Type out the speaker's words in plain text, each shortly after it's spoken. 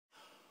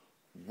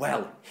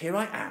Well, here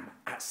I am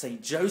at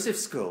St.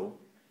 Joseph's School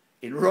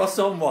in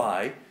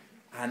Ross-on-Wye,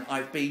 and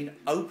I've been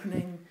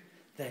opening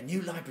their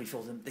new library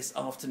for them this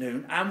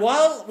afternoon. And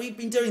while we've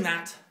been doing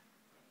that,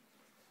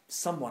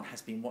 someone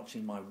has been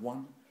watching my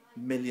 1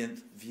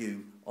 millionth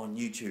view on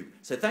YouTube.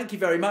 So thank you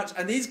very much.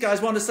 And these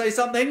guys want to say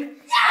something?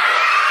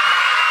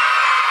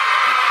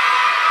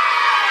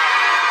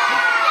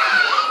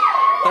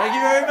 Thank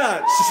you very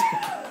much.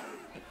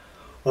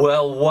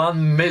 Well,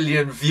 1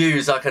 million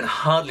views, I can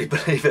hardly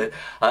believe it.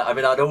 I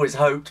mean, I'd always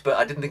hoped, but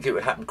I didn't think it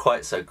would happen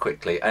quite so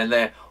quickly. And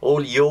they're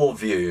all your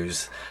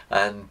views,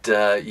 and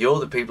you're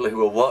the people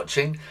who are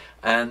watching,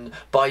 and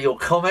by your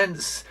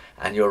comments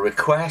and your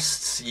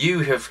requests, you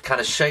have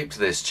kind of shaped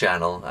this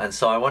channel, and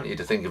so I want you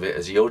to think of it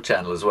as your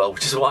channel as well,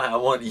 which is why I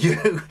want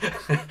you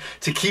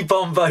to keep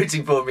on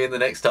voting for me in the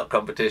next up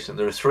competition.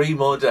 There are 3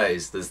 more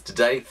days. There's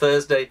today,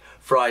 Thursday,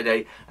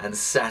 Friday and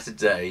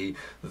Saturday.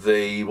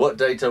 What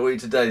date are we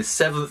today?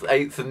 7th,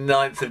 8th and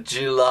 9th of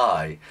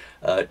July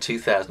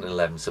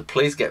 2011. So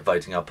please get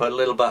voting. I'll put a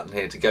little button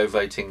here to go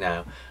voting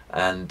now,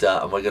 and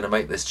we're going to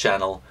make this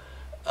channel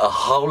a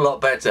whole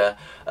lot better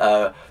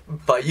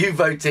by you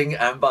voting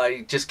and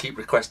by just keep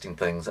requesting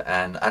things,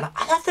 and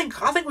I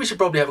think we should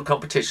probably have a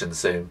competition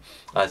soon.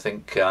 I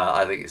think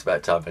it's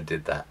about time I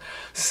did that.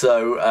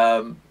 So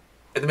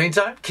in the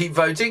meantime, keep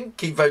voting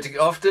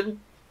often.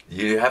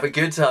 You have a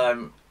good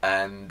time,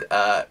 and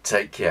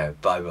take care.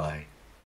 Bye bye.